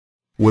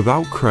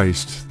Without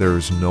Christ, there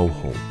is no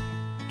hope.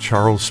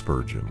 Charles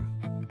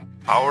Spurgeon.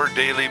 Our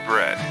Daily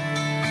Bread.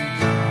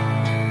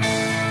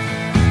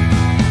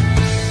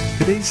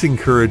 Today's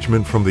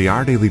encouragement from the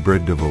Our Daily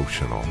Bread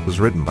devotional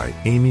was written by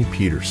Amy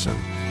Peterson.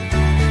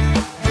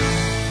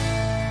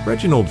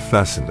 Reginald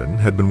Fessenden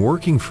had been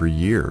working for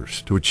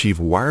years to achieve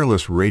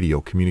wireless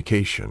radio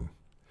communication.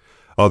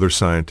 Other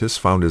scientists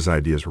found his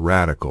ideas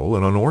radical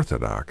and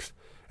unorthodox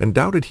and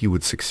doubted he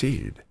would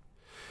succeed.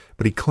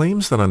 But he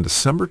claims that on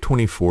December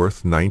 24,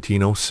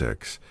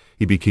 1906,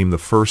 he became the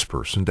first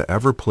person to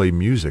ever play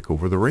music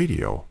over the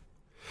radio.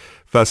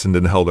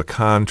 Fessenden held a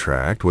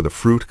contract with a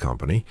fruit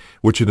company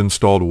which had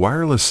installed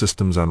wireless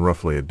systems on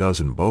roughly a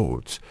dozen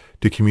boats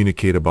to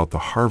communicate about the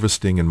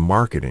harvesting and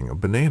marketing of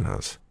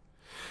bananas.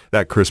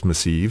 That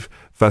Christmas Eve,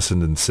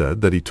 Fessenden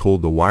said that he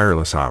told the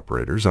wireless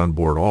operators on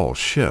board all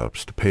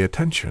ships to pay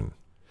attention.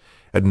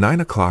 At 9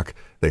 o'clock,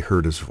 they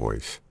heard his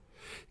voice.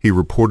 He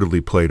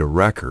reportedly played a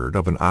record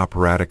of an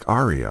operatic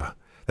aria,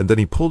 and then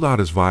he pulled out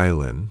his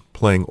violin,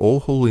 playing O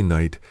Holy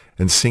Night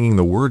and singing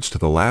the words to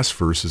the last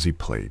verse as he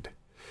played.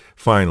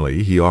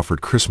 Finally, he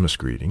offered Christmas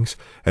greetings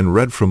and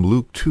read from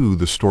Luke 2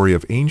 the story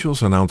of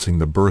angels announcing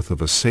the birth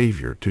of a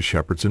Savior to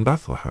shepherds in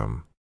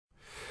Bethlehem.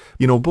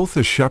 You know, both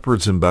the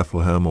shepherds in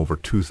Bethlehem over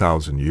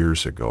 2,000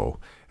 years ago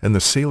and the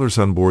sailors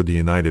on board the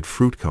United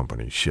Fruit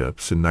Company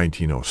ships in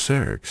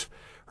 1906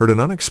 heard an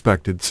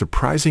unexpected,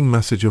 surprising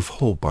message of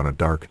hope on a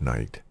dark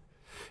night.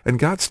 And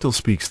God still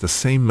speaks the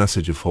same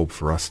message of hope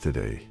for us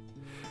today.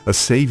 A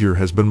Savior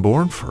has been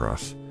born for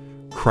us,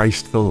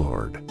 Christ the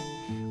Lord.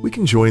 We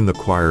can join the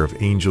choir of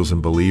angels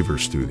and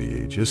believers through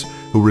the ages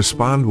who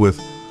respond with,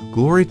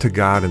 "Glory to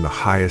God in the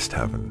highest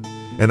heaven,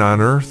 and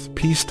on earth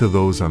peace to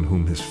those on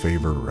whom his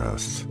favor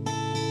rests."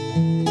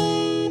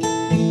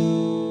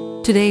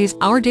 Today's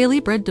Our Daily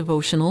Bread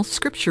devotional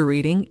scripture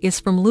reading is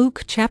from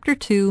Luke chapter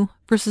 2,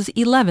 verses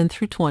 11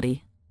 through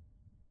 20.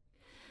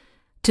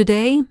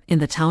 Today, in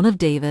the town of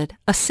David,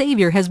 a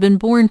Savior has been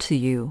born to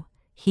you.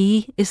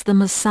 He is the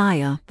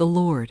Messiah, the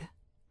Lord.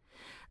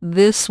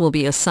 This will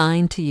be a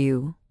sign to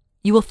you.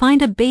 You will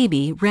find a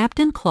baby wrapped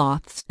in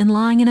cloths and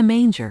lying in a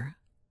manger.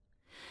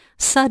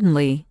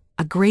 Suddenly,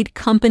 a great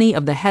company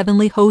of the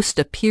heavenly host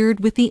appeared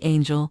with the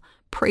angel,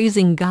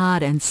 praising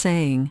God and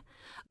saying,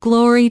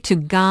 "Glory to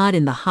God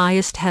in the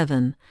highest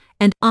heaven,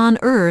 and on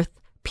earth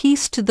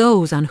peace to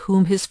those on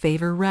whom his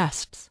favor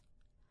rests."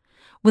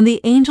 When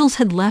the angels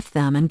had left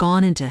them and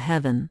gone into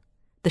heaven,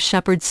 the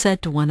shepherds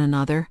said to one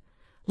another,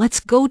 "Let's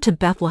go to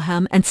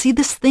Bethlehem and see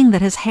this thing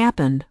that has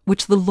happened,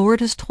 which the Lord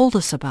has told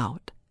us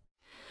about."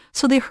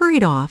 So they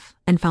hurried off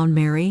and found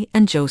Mary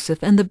and Joseph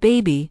and the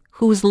baby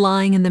who was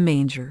lying in the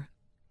manger.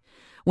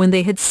 When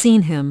they had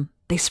seen him,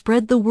 they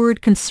spread the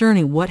word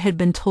concerning what had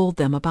been told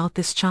them about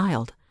this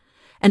child,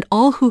 and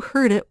all who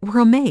heard it were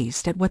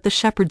amazed at what the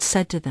shepherds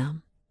said to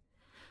them.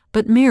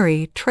 But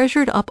Mary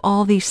treasured up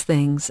all these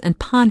things and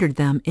pondered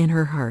them in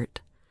her heart.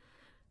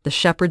 The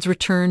shepherds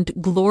returned,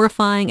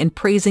 glorifying and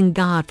praising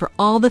God for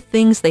all the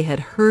things they had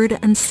heard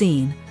and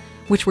seen,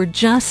 which were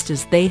just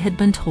as they had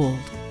been told.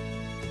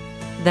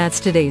 That's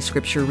today's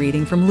scripture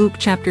reading from Luke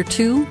chapter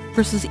 2,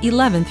 verses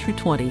 11 through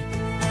 20.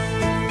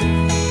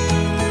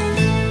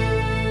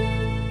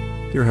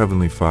 Dear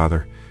Heavenly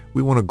Father,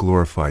 we want to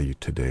glorify you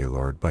today,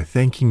 Lord, by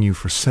thanking you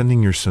for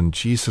sending your Son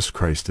Jesus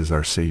Christ as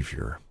our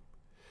Savior.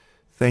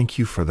 Thank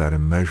you for that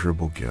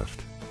immeasurable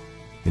gift.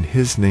 In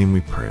his name we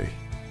pray.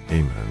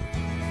 Amen.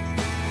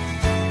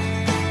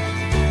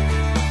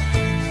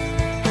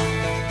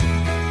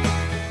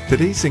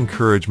 Today's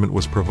encouragement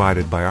was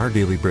provided by Our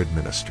Daily Bread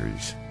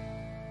Ministries.